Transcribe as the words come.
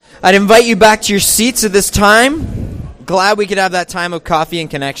I'd invite you back to your seats at this time. Glad we could have that time of coffee and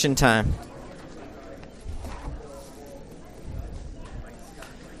connection time.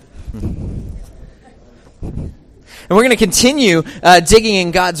 And we're going to continue digging in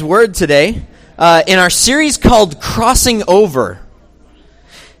God's Word today in our series called Crossing Over.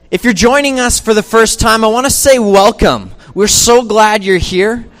 If you're joining us for the first time, I want to say welcome. We're so glad you're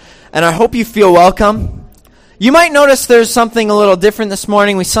here, and I hope you feel welcome. You might notice there's something a little different this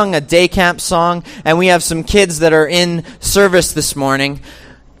morning. We sung a day camp song, and we have some kids that are in service this morning.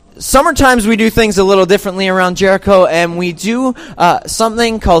 Summertimes we do things a little differently around Jericho, and we do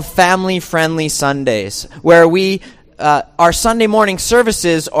something called Family-Friendly Sundays, where our Sunday morning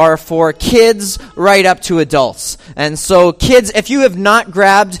services are for kids right up to adults. And so kids, if you have not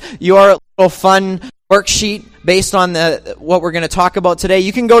grabbed your little fun worksheet based on what we're going to talk about today,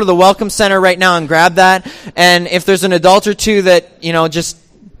 you can go to the Welcome Center right now and grab that. And if there's an adult or two that, just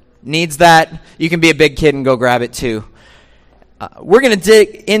needs that, you can be a big kid and go grab it too. We're going to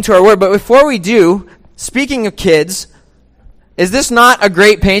dig into our Word, but before we do, speaking of kids, is this not a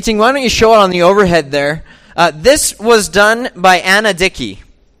great painting? Why don't you show it on the overhead there? This was done by Anna Dickey.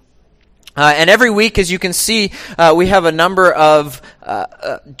 And every week, as you can see, we have a number of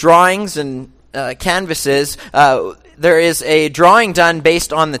drawings and canvases. There is a drawing done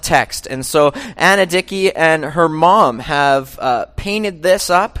based on the text. And so Anna Dickey and her mom have painted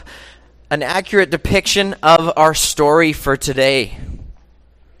this up, an accurate depiction of our story for today.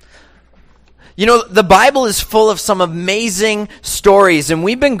 The Bible is full of some amazing stories, and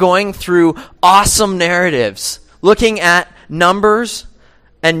we've been going through awesome narratives, looking at Numbers,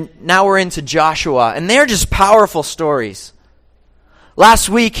 and now we're into Joshua, and they're just powerful stories. Last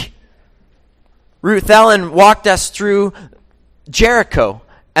week, Ruth Ellen walked us through Jericho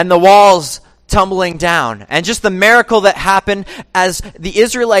and the walls tumbling down, and just the miracle that happened as the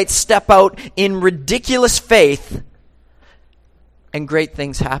Israelites step out in ridiculous faith, and great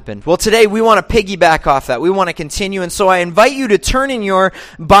things happened. Well, today we want to piggyback off that. We want to continue, and so I invite you to turn in your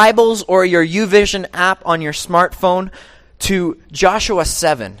Bibles or your YouVision app on your smartphone to Joshua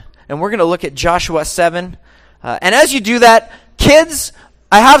 7, and we're going to look at Joshua 7. And as you do that, kids,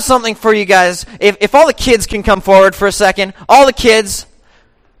 I have something for you guys. If all the kids can come forward for a second. All the kids,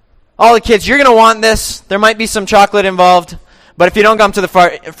 you're going to want this. There might be some chocolate involved, but if you don't come to the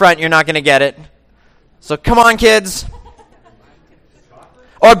front, you're not going to get it. So come on, kids.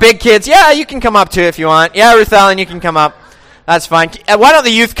 Or big kids. Yeah, you can come up too if you want. Yeah, Ruth Allen, you can come up. That's fine. Why don't the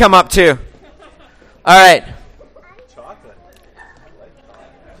youth come up too? All right.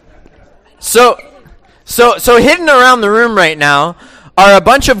 So hidden around the room right now are a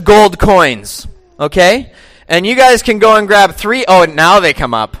bunch of gold coins, okay? And you guys can go and grab 3. Oh, now they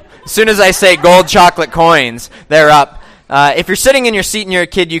come up. As soon as I say gold chocolate coins, they're up. If you're sitting in your seat and you're a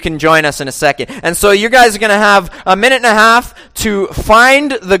kid, you can join us in a second. And so you guys are going to have a minute and a half to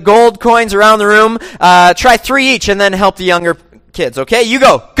find the gold coins around the room. Try 3 each and then help the younger kids, okay? You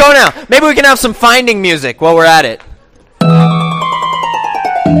go. Go now. Maybe we can have some finding music while we're at it.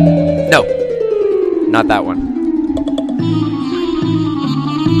 No. Not that one.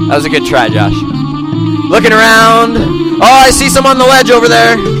 That was a good try, Josh. Looking around. Oh, I see some on the ledge over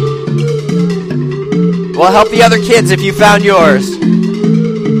there. We'll help the other kids if you found yours. Did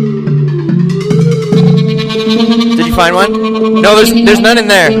you find one? No, there's none in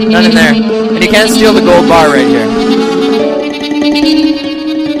there. None in there. And you can't steal the gold bar right here.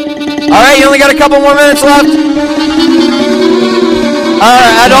 Alright, you only got a couple more minutes left.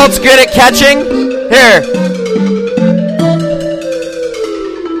 Adults good at catching? Here.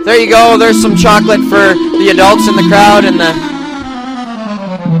 There you go. There's some chocolate for the adults in the crowd and the...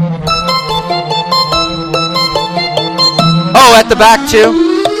 Oh, at the back too.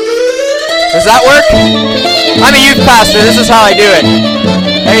 Does that work? I'm a youth pastor. This is how I do it.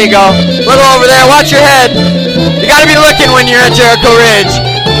 There you go. Little over there. Watch your head. You got to be looking when you're at Jericho Ridge.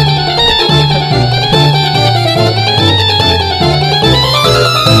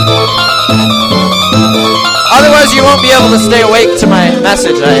 Otherwise, you won't be able to stay awake to my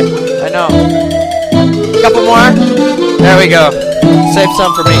message. I know. Couple more. There we go. Save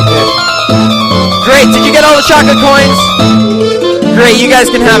some for me too. Great. Did you get all the chocolate coins? Great. You guys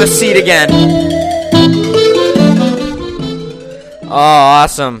can have a seat again. Oh,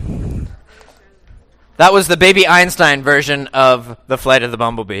 awesome. That was the Baby Einstein version of The Flight of the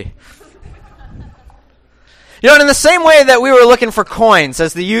Bumblebee. And in the same way that we were looking for coins,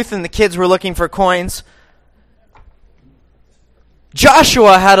 as the youth and the kids were looking for coins,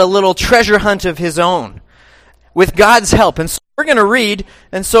 Joshua had a little treasure hunt of his own with God's help. And so we're going to read,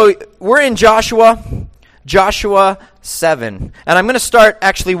 and so we're in Joshua Joshua 7. And I'm going to start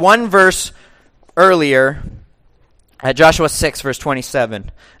actually one verse earlier at Joshua 6, verse 27.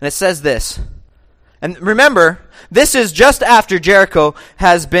 And it says this. And remember, this is just after Jericho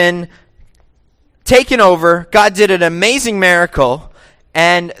has been taken over. God did an amazing miracle,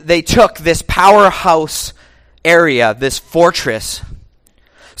 and they took this powerhouse area, this fortress.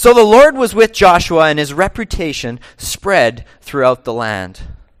 So the Lord was with Joshua, and his reputation spread throughout the land.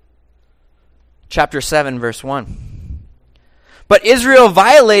 Chapter 7, verse 1. But Israel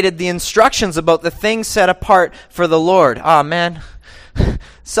violated the instructions about the things set apart for the Lord. Oh, man.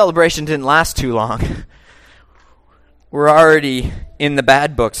 Celebration didn't last too long. We're already in the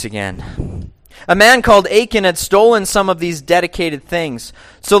bad books again. A man called Achan had stolen some of these dedicated things.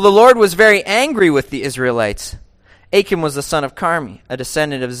 So the Lord was very angry with the Israelites. Achan was the son of Carmi, a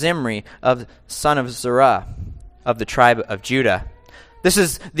descendant of Zimri, son of Zerah, of the tribe of Judah. This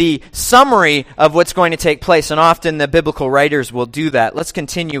is the summary of what's going to take place, and often the biblical writers will do that. Let's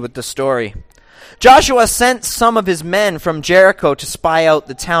continue with the story. Joshua sent some of his men from Jericho to spy out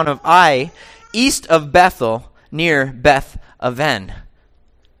the town of Ai, east of Bethel, near Beth Aven.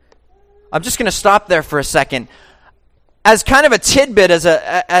 I'm just going to stop there for a second. As kind of a tidbit, as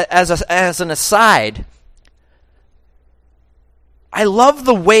an aside, I love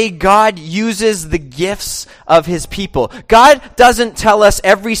the way God uses the gifts of his people. God doesn't tell us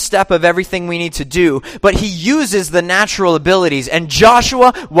every step of everything we need to do, but he uses the natural abilities. And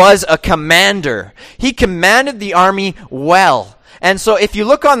Joshua was a commander. He commanded the army well. And so if you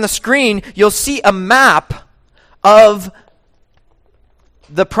look on the screen, you'll see a map of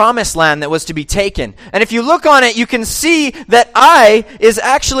the promised land that was to be taken. And if you look on it, you can see that Ai is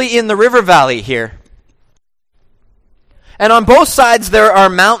actually in the river valley here. And on both sides there are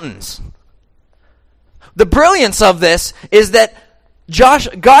mountains. The brilliance of this is that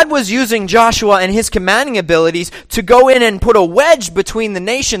God was using Joshua and his commanding abilities to go in and put a wedge between the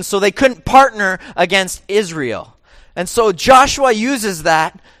nations so they couldn't partner against Israel. And so Joshua uses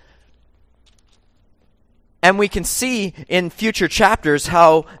that, and we can see in future chapters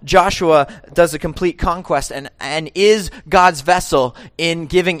how Joshua does a complete conquest and is God's vessel in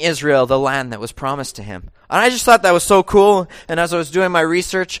giving Israel the land that was promised to him. And I just thought that was so cool, and as I was doing my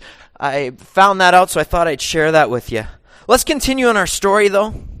research, I found that out, so I thought I'd share that with you. Let's continue on our story,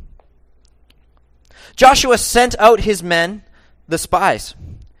 though. Joshua sent out his men, the spies.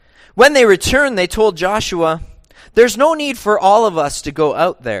 When they returned, they told Joshua, "There's no need for all of us to go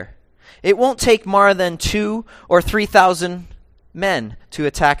out there. It won't take more than 2,000 or 3,000 men to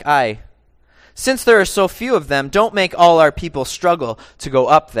attack Ai. Since there are so few of them, don't make all our people struggle to go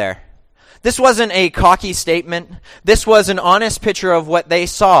up there." This wasn't a cocky statement. This was an honest picture of what they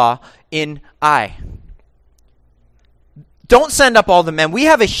saw in Ai. Don't send up all the men. We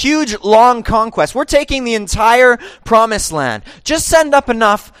have a huge, long conquest. We're taking the entire promised land. Just send up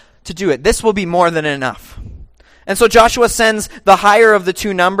enough to do it. This will be more than enough. And so Joshua sends the higher of the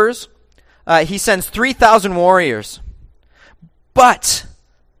two numbers. He sends 3,000 warriors. But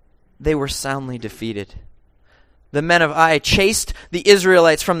they were soundly defeated. The men of Ai chased the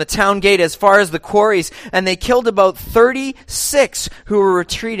Israelites from the town gate as far as the quarries, and they killed about 36 who were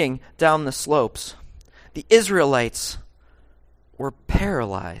retreating down the slopes. The Israelites were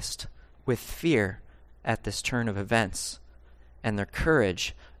paralyzed with fear at this turn of events, and their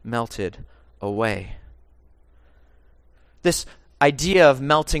courage melted away. This idea of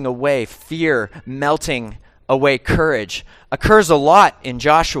melting away, fear melting away courage, occurs a lot in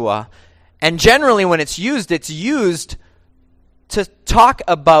Joshua. And generally when it's used to talk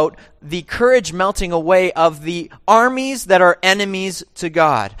about the courage melting away of the armies that are enemies to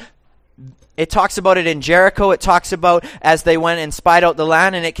God. It talks about it in Jericho. It talks about as they went and spied out the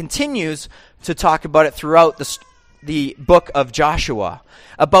land, and it continues to talk about it throughout the book of Joshua,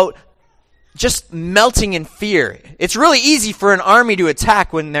 about just melting in fear. It's really easy for an army to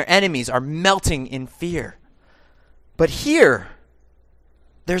attack when their enemies are melting in fear. But here,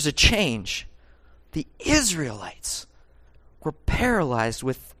 there's a change. The Israelites were paralyzed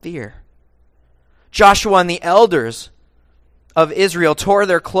with fear. Joshua and the elders of Israel tore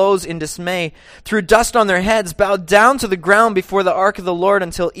their clothes in dismay, threw dust on their heads, bowed down to the ground before the ark of the Lord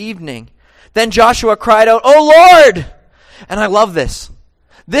until evening. Then Joshua cried out, "O Lord!" And I love this.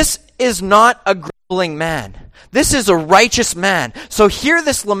 This is not a grumbling man. This is a righteous man. So hear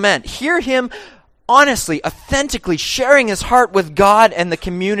this lament. Hear him honestly, authentically sharing his heart with God and the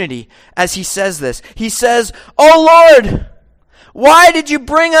community as he says this. He says, "O Lord, why did you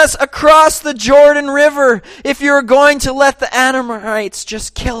bring us across the Jordan River if you were going to let the Amorites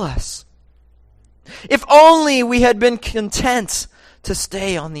just kill us? If only we had been content to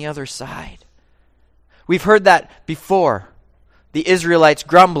stay on the other side. We've heard that before. The Israelites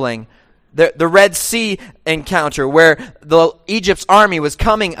grumbling. The Red Sea encounter where Egypt's army was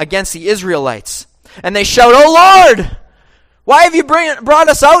coming against the Israelites. And they shout, "Oh Lord, why have you brought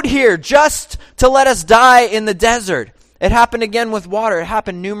us out here just to let us die in the desert?" It happened again with water. It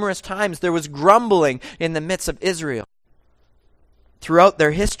happened numerous times. There was grumbling in the midst of Israel throughout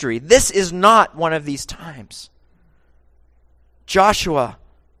their history. This is not one of these times. Joshua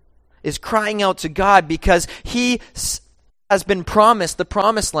is crying out to God because he has been promised the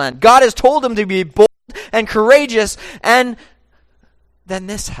promised land. God has told him to be bold and courageous, and then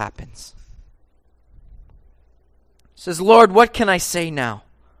this happens. He says, "Lord, what can I say now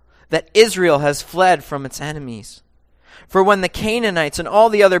that Israel has fled from its enemies? For when the Canaanites and all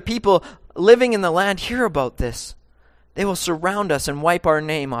the other people living in the land hear about this, they will surround us and wipe our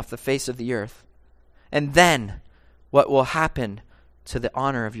name off the face of the earth. And then what will happen to the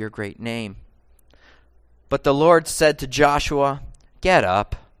honor of your great name?" But the Lord said to Joshua, "Get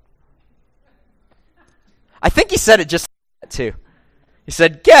up." I think he said it just like that too. He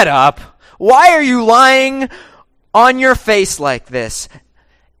said, "Get up. Why are you lying on your face like this?"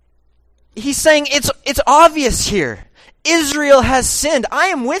 He's saying it's obvious here. Israel has sinned. I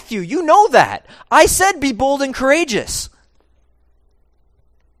am with you. You know that. I said be bold and courageous.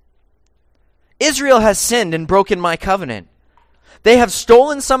 Israel has sinned and broken my covenant. They have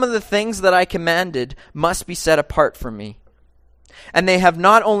stolen some of the things that I commanded must be set apart for me. And they have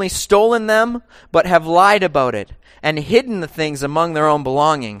not only stolen them, but have lied about it and hidden the things among their own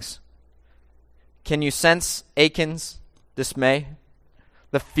belongings. Can you sense Achan's dismay?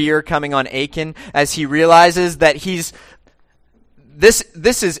 The fear coming on Achan as he realizes that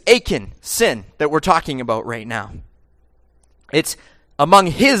this is Achan sin that we're talking about right now. It's among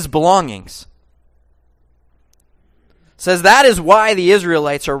his belongings. Says that is why the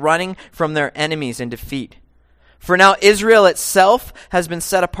Israelites are running from their enemies in defeat. For now Israel itself has been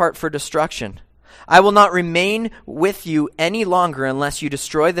set apart for destruction. I will not remain with you any longer unless you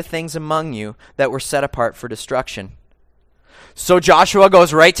destroy the things among you that were set apart for destruction. So Joshua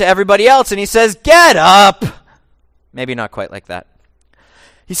goes right to everybody else and he says, "Get up." Maybe not quite like that.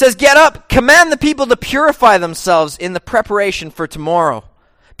 He says, "Get up, command the people to purify themselves in the preparation for tomorrow."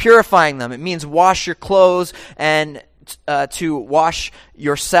 Purifying them, it means wash your clothes and to wash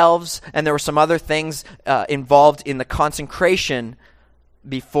yourselves, and there were some other things involved in the consecration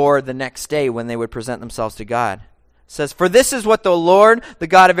before the next day when they would present themselves to God. It says, "For this is what the Lord, the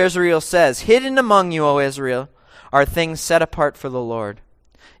God of Israel says, hidden among you, O Israel, are things set apart for the Lord.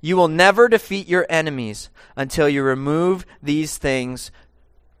 You will never defeat your enemies until you remove these things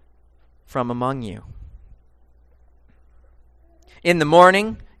from among you. In the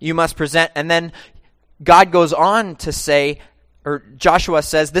morning you must present," and then God goes on to say, or Joshua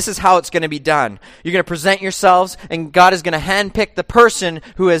says, this is how it's going to be done. You're going to present yourselves, and God is going to handpick the person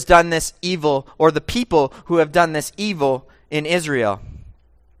who has done this evil, or the people who have done this evil in Israel.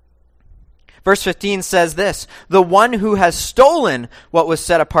 Verse 15 says this, "The one who has stolen what was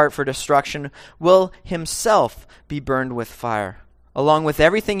set apart for destruction will himself be burned with fire, along with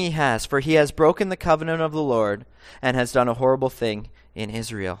everything he has, for he has broken the covenant of the Lord and has done a horrible thing in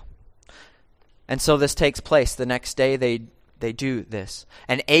Israel." And so this takes place. The next day they do this.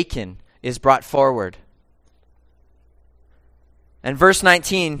 And Achan is brought forward. And verse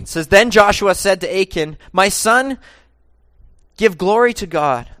 19 says, "Then Joshua said to Achan, 'My son, give glory to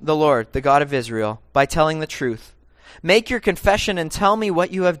God, the Lord, the God of Israel, by telling the truth. Make your confession and tell me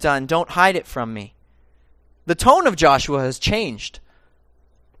what you have done. Don't hide it from me.'" The tone of Joshua has changed.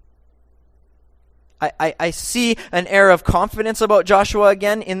 I see an air of confidence about Joshua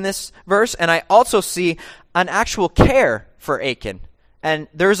again in this verse, and I also see an actual care for Achan. And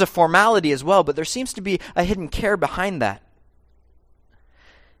there's a formality as well, but there seems to be a hidden care behind that.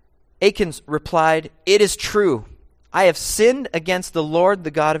 Achan replied, "It is true. I have sinned against the Lord, the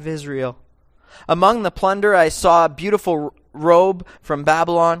God of Israel. Among the plunder I saw a beautiful robe from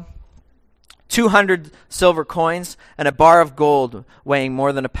Babylon, 200 silver coins, and a bar of gold weighing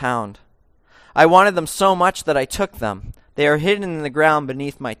more than a pound. I wanted them so much that I took them. They are hidden in the ground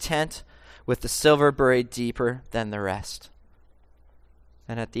beneath my tent, with the silver buried deeper than the rest."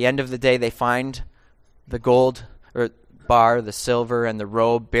 And at the end of the day, they find the gold or bar, the silver, and the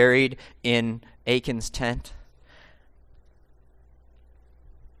robe buried in Achan's tent.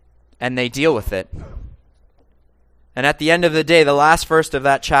 And they deal with it. And at the end of the day, the last verse of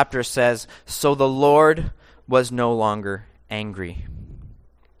that chapter says, "So the Lord was no longer angry."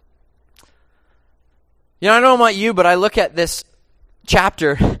 You know, I don't know about you, but I look at this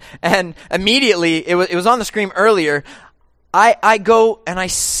chapter, and immediately, it was on the screen earlier, I go and I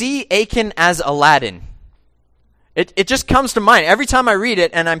see Achan as Aladdin. It just comes to mind. Every time I read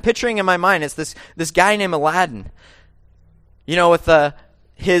it, and I'm picturing in my mind, it's this guy named Aladdin. You know, with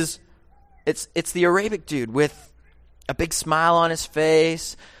it's the Arabic dude with a big smile on his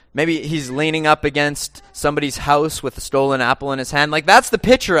face. Maybe he's leaning up against somebody's house with a stolen apple in his hand. Like, that's the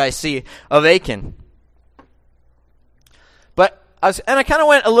picture I see of Achan. But I kind of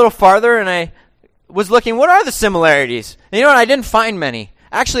went a little farther, and I was looking, what are the similarities? And you know what? I didn't find many.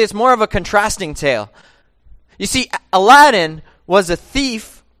 Actually, it's more of a contrasting tale. You see, Aladdin was a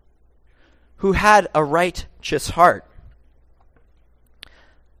thief who had a righteous heart.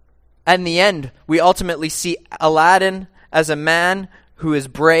 In the end, we ultimately see Aladdin as a man who is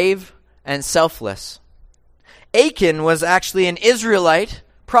brave and selfless. Achan was actually an Israelite,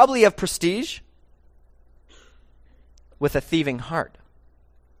 probably of prestige, with a thieving heart.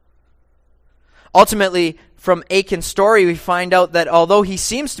 Ultimately, from Achan's story, we find out that although he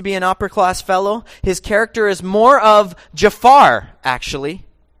seems to be an upper-class fellow, his character is more of Jafar, actually,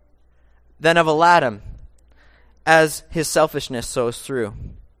 than of Aladdin, as his selfishness shows through.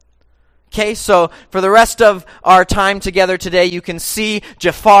 Okay, so for the rest of our time together today, you can see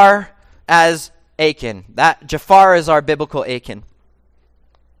Jafar as Achan. That Jafar is our biblical Achan.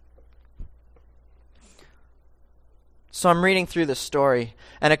 So I'm reading through this story,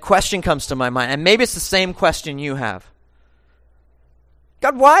 and a question comes to my mind, and maybe it's the same question you have.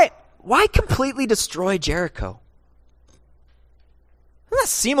 God, why completely destroy Jericho? Doesn't that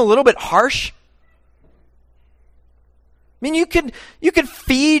seem a little bit harsh? I mean, you could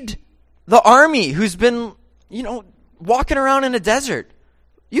feed the army who's been, walking around in a desert.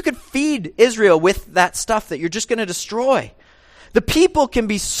 You could feed Israel with that stuff that you're just going to destroy. The people can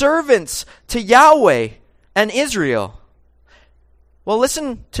be servants to Yahweh and Israel. Well,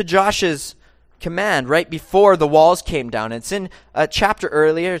 listen to Josh's command right before the walls came down. It's in a chapter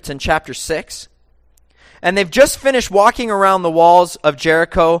earlier. It's in chapter 6. And they've just finished walking around the walls of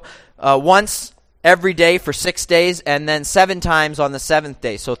Jericho once every day for 6 days, and then 7 times on the 7th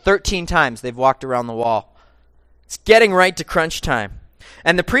day. So 13 times they've walked around the wall. It's getting right to crunch time.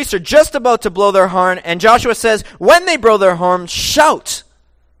 And the priests are just about to blow their horn, and Joshua says, when they blow their horn, shout,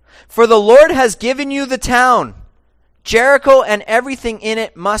 for the Lord has given you the town. Jericho and everything in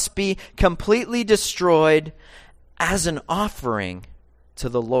it must be completely destroyed as an offering to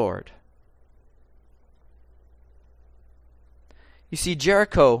the Lord. You see,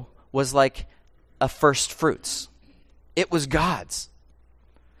 Jericho was like a first fruits. It was God's.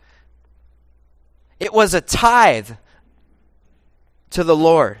 It was a tithe to the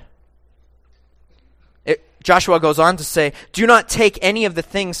Lord. Joshua goes on to say, do not take any of the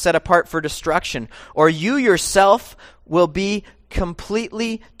things set apart for destruction, or you yourself will be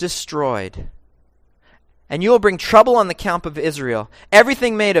completely destroyed. And you will bring trouble on the camp of Israel.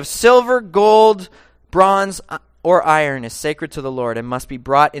 Everything made of silver, gold, bronze, or iron is sacred to the Lord and must be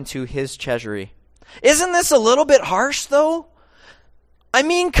brought into his treasury. Isn't this a little bit harsh, though? I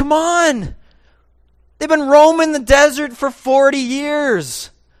mean, come on. They've been roaming the desert for 40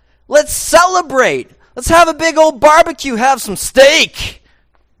 years. Let's celebrate. Let's have a big old barbecue, have some steak.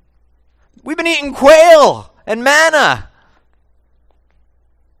 We've been eating quail and manna.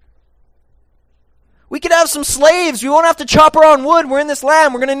 We could have some slaves. We won't have to chop our own wood. We're in this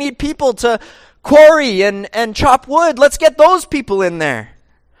land. We're going to need people to quarry and chop wood. Let's get those people in there.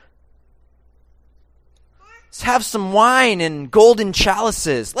 Let's have some wine in golden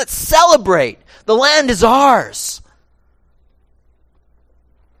chalices. Let's celebrate. The land is ours.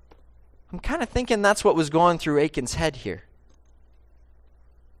 I'm kind of thinking that's what was going through Achan's head here.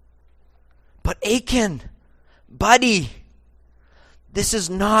 But Achan, buddy, this is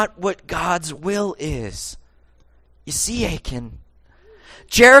not what God's will is. You see, Achan,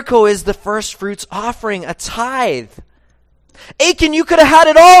 Jericho is the first fruits offering, a tithe. Achan, you could have had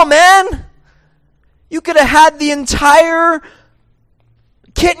it all, man. You could have had the entire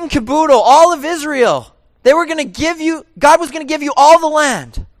kit and caboodle, all of Israel. They were going to give you, God was going to give you all the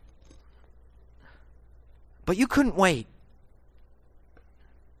land. But you couldn't wait.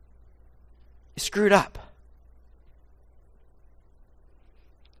 You screwed up.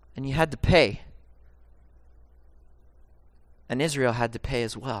 And you had to pay. And Israel had to pay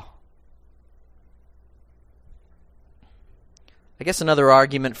as well. I guess another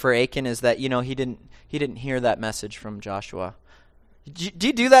argument for Achan is that, he didn't hear that message from Joshua. Do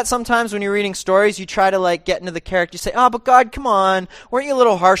you do that sometimes when you're reading stories? You try to get into the character. You say, oh, but God, come on. Weren't you a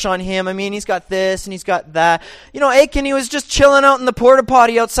little harsh on him? I mean, he's got this and he's got that. Achan, he was just chilling out in the porta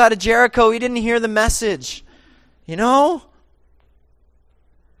potty outside of Jericho. He didn't hear the message. He didn't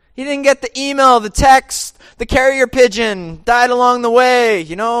get the email, the text, the carrier pigeon died along the way.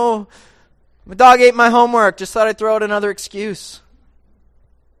 My dog ate my homework. Just thought I'd throw out another excuse.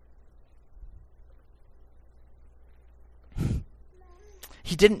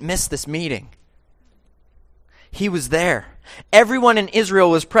 He didn't miss this meeting. He was there. Everyone in Israel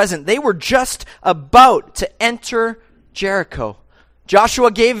was present. They were just about to enter Jericho.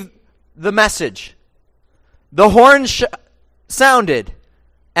 Joshua gave the message. The horn sounded,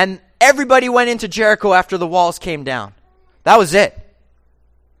 and everybody went into Jericho after the walls came down. That was it.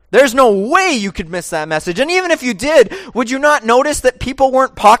 There's no way you could miss that message. And even if you did, would you not notice that people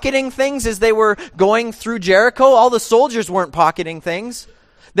weren't pocketing things as they were going through Jericho? All the soldiers weren't pocketing things.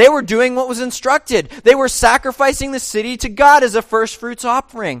 They were doing what was instructed. They were sacrificing the city to God as a first fruits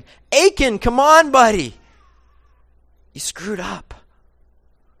offering. Achan, come on, buddy. You screwed up.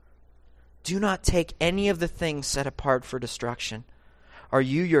 Do not take any of the things set apart for destruction, or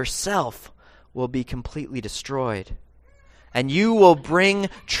you yourself will be completely destroyed. And you will bring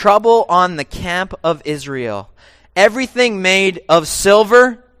trouble on the camp of Israel. Everything made of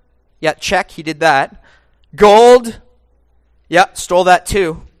silver, yeah, check, he did that. Gold, yeah, stole that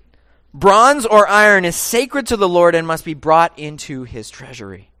too. Bronze or iron is sacred to the Lord and must be brought into his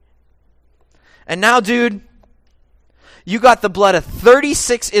treasury. And now, dude, you got the blood of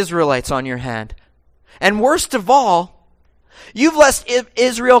 36 Israelites on your hand. And worst of all, you've left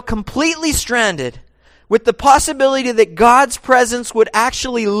Israel completely stranded with the possibility that God's presence would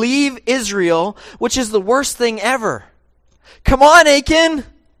actually leave Israel, which is the worst thing ever. Come on, Achan.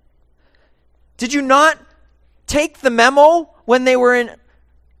 Did you not take the memo when they were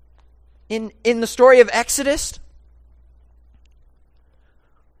in the story of Exodus?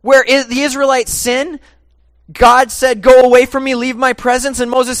 Where the Israelites sin, God said, "Go away from me, leave my presence."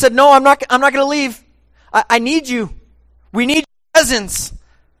 And Moses said, "No, I'm not going to leave. I need you. We need your presence."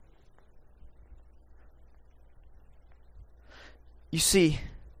 You see,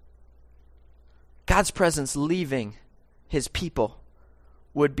 God's presence leaving his people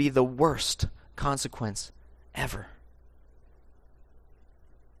would be the worst consequence ever.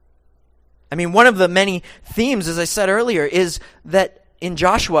 I mean, one of the many themes, as I said earlier, is that in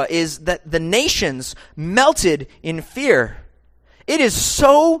Joshua is that the nations melted in fear. It is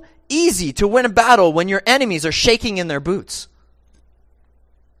so easy to win a battle when your enemies are shaking in their boots.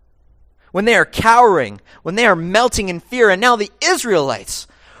 When they are cowering, when they are melting in fear. And now the Israelites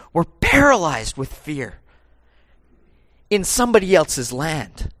were paralyzed with fear in somebody else's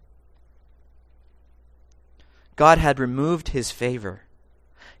land. God had removed his favor.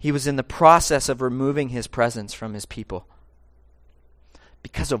 He was in the process of removing his presence from his people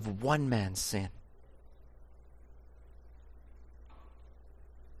because of one man's sin.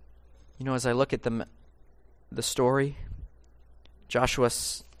 You know, as I look at the story, Joshua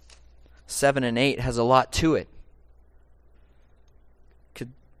 7 and 8 has a lot to it.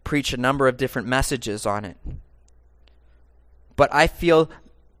 Could preach a number of different messages on it. But I feel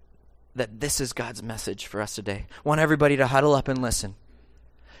that this is God's message for us today. I want everybody to huddle up and listen.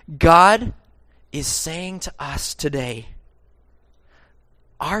 God is saying to us today,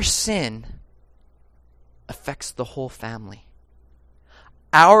 our sin affects the whole family.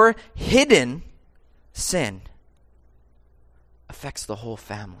 Our hidden sin affects the whole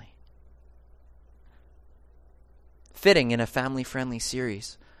family. Fitting in a family-friendly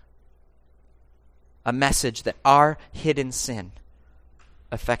series, a message that our hidden sin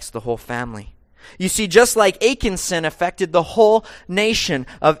affects the whole family. You see, just like Achan's sin affected the whole nation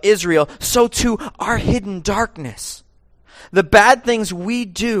of Israel, so too our hidden darkness. The bad things we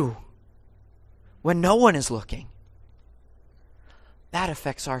do when no one is looking, that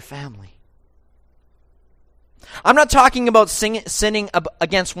affects our family. I'm not talking about sinning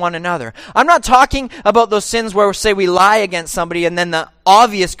against one another. I'm not talking about those sins where, say, we lie against somebody and then the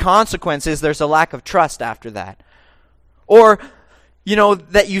obvious consequence is there's a lack of trust after that. Or, you know,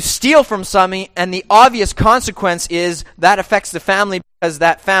 that you steal from somebody and the obvious consequence is that affects the family because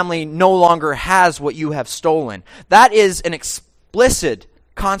that family no longer has what you have stolen. That is an explicit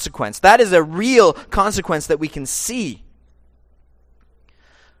consequence. That is a real consequence that we can see.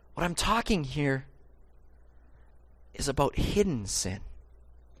 What I'm talking here is about hidden sin.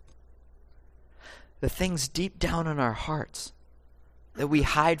 The things deep down in our hearts that we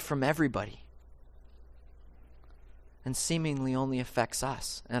hide from everybody and seemingly only affects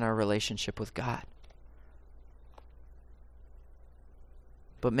us and our relationship with God.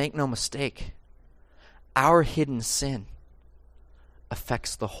 But make no mistake, our hidden sin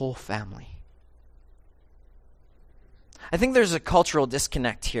affects the whole family. I think there's a cultural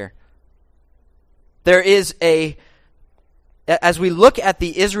disconnect here. There is as we look at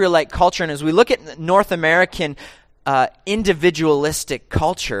the Israelite culture and as we look at North American individualistic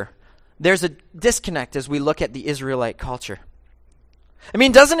culture, there's a disconnect as we look at the Israelite culture. I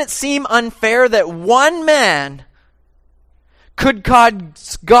mean, doesn't it seem unfair that one man could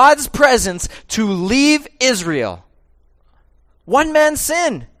cause God's presence to leave Israel? One man's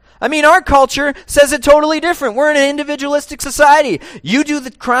sin. I mean, our culture says it totally different. We're in an individualistic society. You do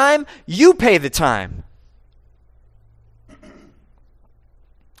the crime, you pay the time.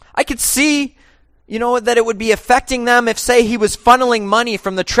 I could see, that it would be affecting them if, say, he was funneling money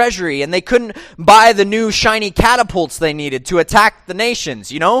from the treasury and they couldn't buy the new shiny catapults they needed to attack the nations,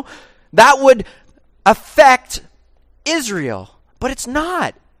 That would affect Israel. But it's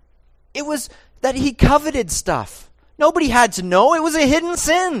not. It was that he coveted stuff. Nobody had to know. It was a hidden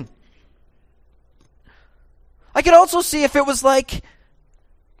sin. I could also see if it was like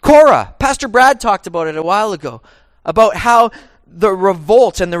Korah. Pastor Brad talked about it a while ago, about how the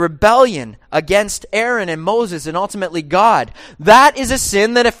revolt and the rebellion against Aaron and Moses and ultimately God, that is a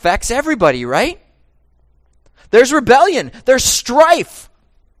sin that affects everybody, right? There's rebellion. There's strife.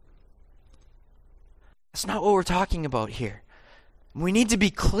 That's not what we're talking about here. We need to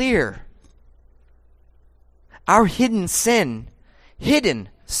be clear. Our hidden sin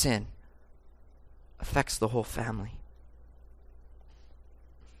affects the whole family.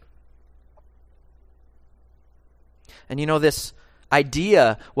 And this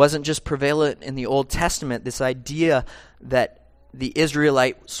idea wasn't just prevalent in the Old Testament, this idea that the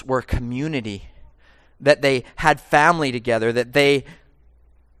Israelites were community, that they had family together, that they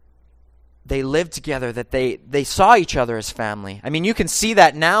lived together, that they saw each other as family. I mean, you can see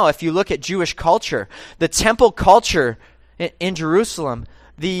that now if you look at Jewish culture. The temple culture in Jerusalem,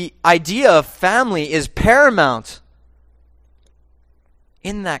 the idea of family is paramount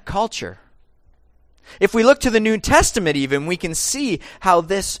in that culture. If we look to the New Testament even, we can see how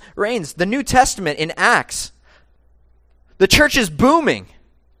this reigns. The New Testament in Acts, the church is booming.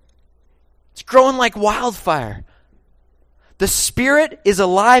 It's growing like wildfire. The Spirit is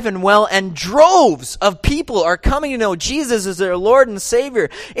alive and well, and droves of people are coming to know Jesus as their Lord and Savior.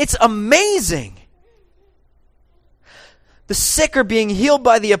 It's amazing. The sick are being healed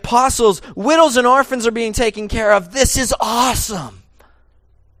by the apostles. Widows and orphans are being taken care of. This is awesome.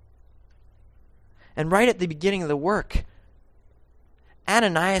 And right at the beginning of the work,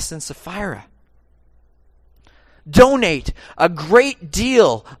 Ananias and Sapphira donate a great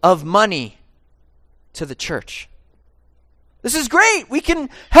deal of money to the church. This is great. We can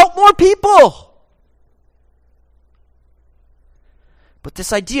help more people. But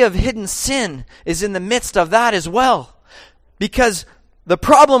this idea of hidden sin is in the midst of that as well. Because the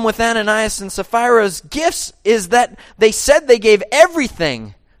problem with Ananias and Sapphira's gifts is that they said they gave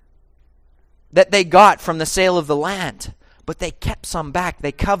everything that they got from the sale of the land, but they kept some back.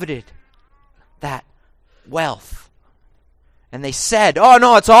 They coveted that wealth. And they said, "Oh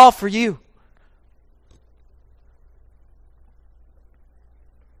no, it's all for you."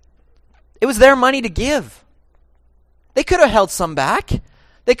 It was their money to give. They could have held some back.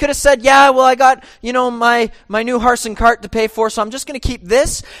 They could have said, "Yeah, well, I got, my new horse and cart to pay for, so I'm just going to keep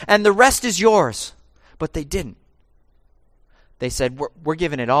this, and the rest is yours." But they didn't. They said, we're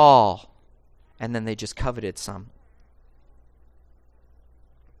giving it all. And then they just coveted some.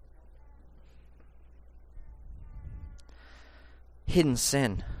 Hidden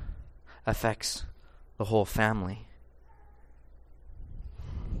sin affects the whole family.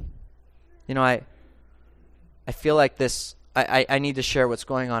 I feel like this, I need to share what's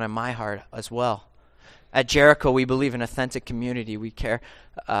going on in my heart as well. At Jericho, we believe in authentic community. We care.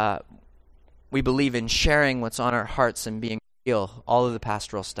 We believe in sharing what's on our hearts and being real. All of the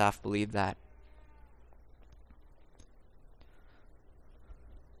pastoral staff believe that.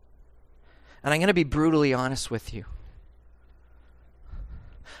 And I'm going to be brutally honest with you.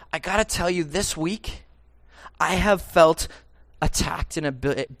 I got to tell you, this week, I have felt attacked in a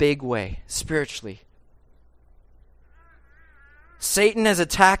big way, spiritually. Satan has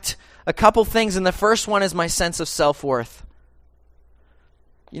attacked a couple things, and the first one is my sense of self-worth.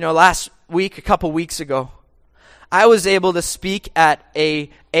 Last week, a couple weeks ago, I was able to speak at a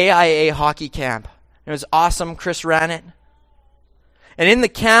AIA hockey camp. It was awesome. Chris ran it. And in the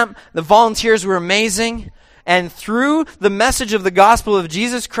camp, the volunteers were amazing. And through the message of the gospel of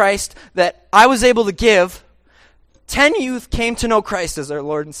Jesus Christ that I was able to give, 10 youth came to know Christ as their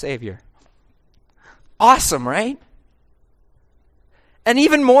Lord and Savior. Awesome, right? And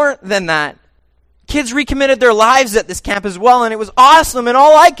even more than that, kids recommitted their lives at this camp as well, and it was awesome. And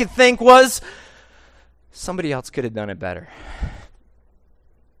all I could think was, somebody else could have done it better.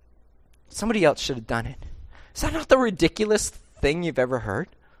 Somebody else should have done it. Is that not the ridiculous thing you've ever heard?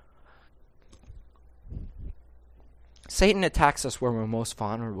 Satan attacks us where we're most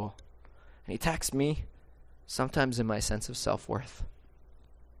vulnerable. And he attacks me, sometimes in my sense of self-worth.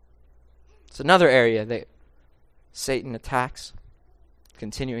 It's another area that Satan attacks,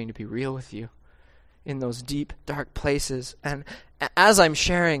 continuing to be real with you in those deep, dark places. And as I'm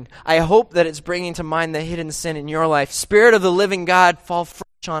sharing, I hope that it's bringing to mind the hidden sin in your life. Spirit of the living God, fall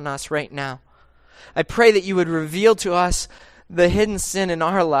fresh on us right now. I pray that you would reveal to us the hidden sin in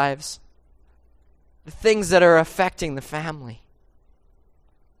our lives, the things that are affecting the family.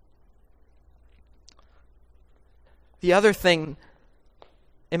 The other thing,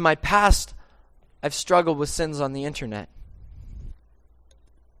 in my past, I've struggled with sins on the internet.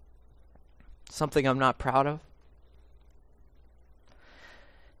 Something I'm not proud of.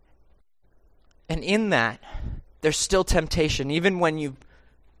 And in that, there's still temptation, even when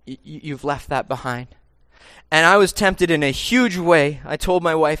you've left that behind. And I was tempted in a huge way. I told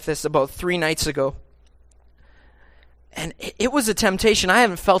my wife this about 3 nights ago. And it was a temptation I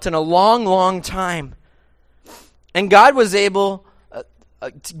haven't felt in a long, long time. And God was able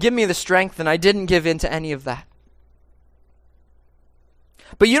to give me the strength, and I didn't give in to any of that.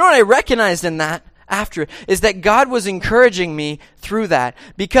 But you know what I recognized in that after is that God was encouraging me through that.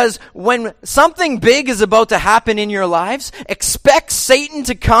 Because when something big is about to happen in your lives, expect Satan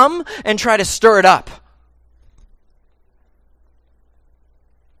to come and try to stir it up.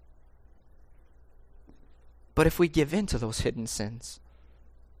 But if we give in to those hidden sins,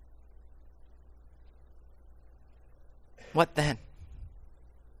 what then?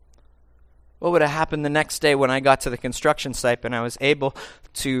 What would have happened the next day when I got to the construction site and I was able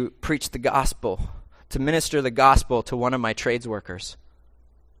to preach the gospel, to minister the gospel to one of my trades workers?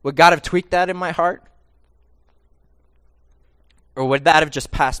 Would God have tweaked that in my heart? Or would that have just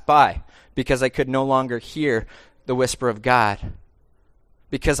passed by because I could no longer hear the whisper of God?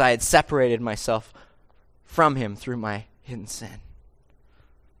 Because I had separated myself from him through my hidden sin.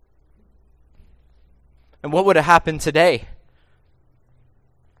 And what would have happened today?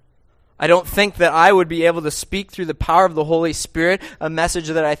 I don't think that I would be able to speak through the power of the Holy Spirit a message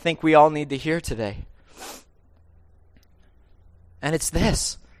that I think we all need to hear today. And it's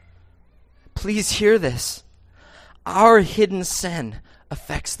this. Please hear this. Our hidden sin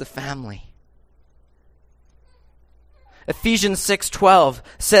affects the family. Ephesians 6:12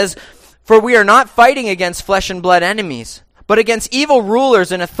 says, "For we are not fighting against flesh and blood enemies, but against evil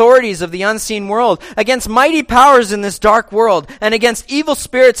rulers and authorities of the unseen world, against mighty powers in this dark world, and against evil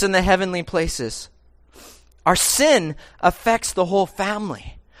spirits in the heavenly places." Our sin affects the whole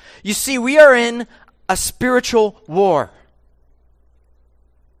family. You see, we are in a spiritual war.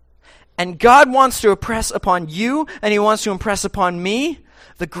 And God wants to impress upon you, and he wants to impress upon me,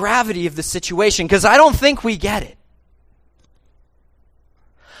 the gravity of the situation, because I don't think we get it.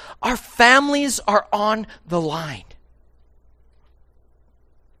 Our families are on the line.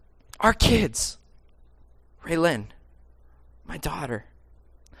 Our kids, Raylyn, my daughter.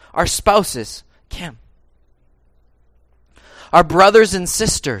 Our spouses, Kim. Our brothers and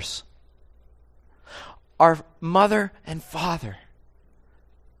sisters. Our mother and father.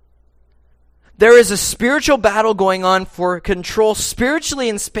 There is a spiritual battle going on for control spiritually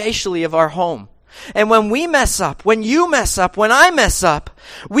and spatially of our home. And when we mess up, when you mess up, when I mess up,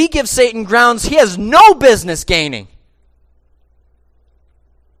 we give Satan grounds he has no business gaining.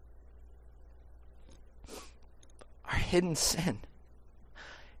 Our hidden sin,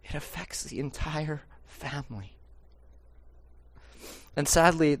 it affects the entire family. And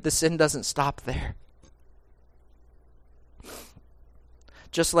sadly, the sin doesn't stop there.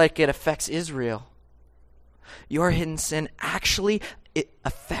 Just like it affects Israel, your hidden sin actually it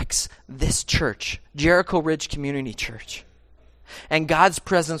affects this church, Jericho Ridge Community Church, and God's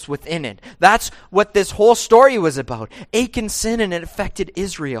presence within it. That's what this whole story was about. Achan sinned and it affected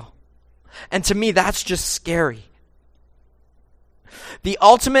Israel. And to me, that's just scary. The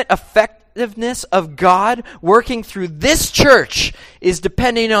ultimate effectiveness of God working through this church is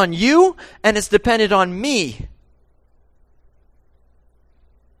depending on you, and it's dependent on me.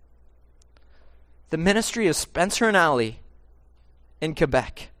 The ministry of Spencer and Allie in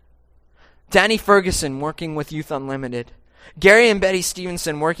Quebec. Danny Ferguson working with Youth Unlimited. Gary and Betty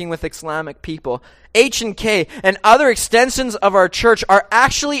Stevenson working with Islamic people. H&K and other extensions of our church are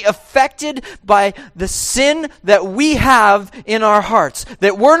actually affected by the sin that we have in our hearts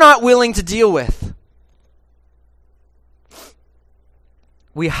that we're not willing to deal with.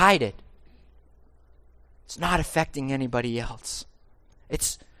 We hide it. It's not affecting anybody else.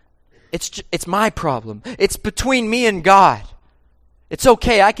 It's my problem. It's between me and God. It's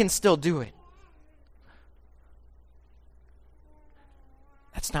okay, I can still do it.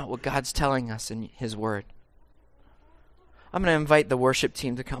 That's not what God's telling us in his word. I'm going to invite the worship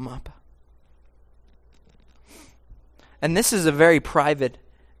team to come up. And this is a very private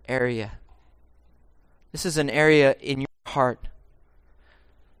area. This is an area in your heart.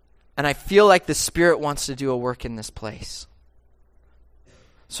 And I feel like the Spirit wants to do a work in this place.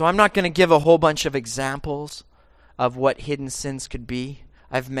 So I'm not going to give a whole bunch of examples of what hidden sins could be.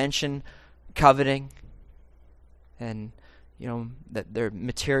 I've mentioned coveting and, that their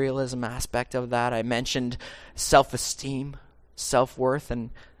materialism aspect of that. I mentioned self-esteem, self-worth, and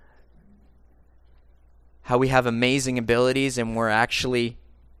how we have amazing abilities and we're actually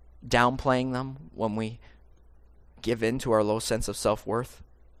downplaying them when we give in to our low sense of self-worth.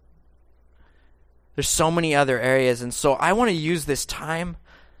 There's so many other areas, and so I want to use this time.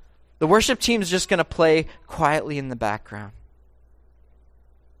 The worship team is just going to play quietly in the background.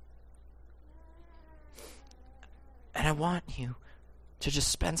 And I want you to just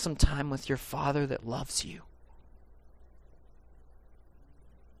spend some time with your Father that loves you.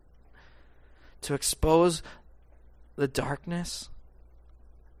 To expose the darkness,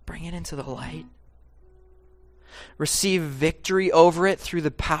 bring it into the light. Receive victory over it through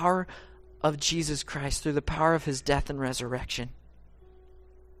the power of Jesus Christ, through the power of his death and resurrection.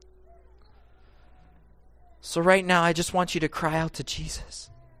 So right now, I just want you to cry out to Jesus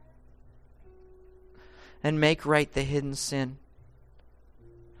and make right the hidden sin,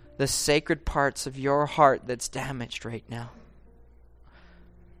 the sacred parts of your heart that's damaged right now.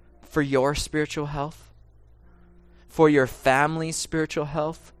 For your spiritual health, for your family's spiritual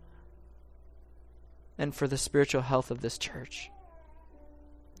health, and for the spiritual health of this church.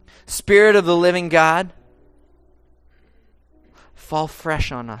 Spirit of the living God, fall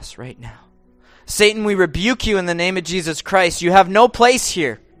fresh on us right now. Satan, we rebuke you in the name of Jesus Christ. You have no place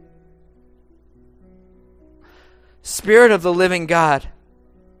here. Spirit of the living God,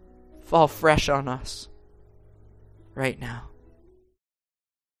 fall fresh on us right now.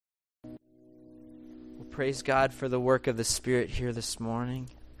 Well, praise God for the work of the Spirit here this morning.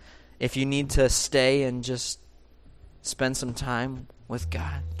 If you need to stay and just spend some time with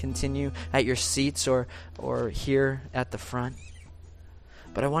God, continue at your seats or here at the front.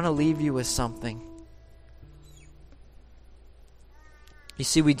 But I want to leave you with something. You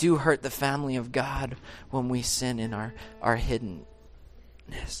see, we do hurt the family of God when we sin in our hiddenness,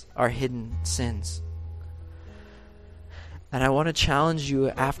 our hidden sins. And I want to challenge you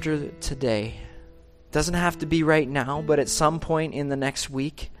after today. It doesn't have to be right now, but at some point in the next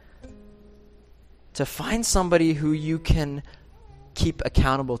week, to find somebody who you can keep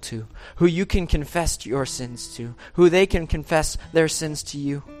accountable to, who you can confess your sins to, who they can confess their sins to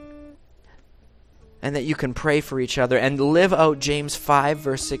you, and that you can pray for each other and live out James 5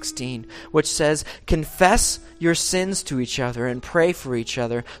 verse 16, which says, confess your sins to each other and pray for each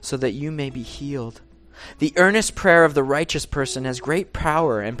other so that you may be healed. The earnest prayer of the righteous person has great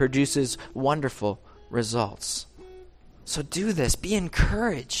power and produces wonderful results. So do this. Be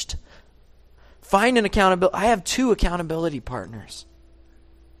encouraged. Find an accountability. I have 2 accountability partners.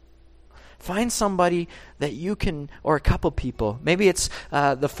 Find somebody that you can, or a couple people. Maybe it's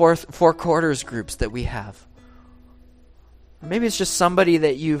the four quarters groups that we have. Or maybe it's just somebody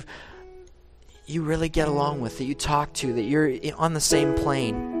that you really get along with, that you talk to, that you're on the same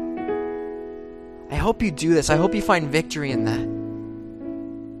plane. I hope you do this. I hope you find victory in that.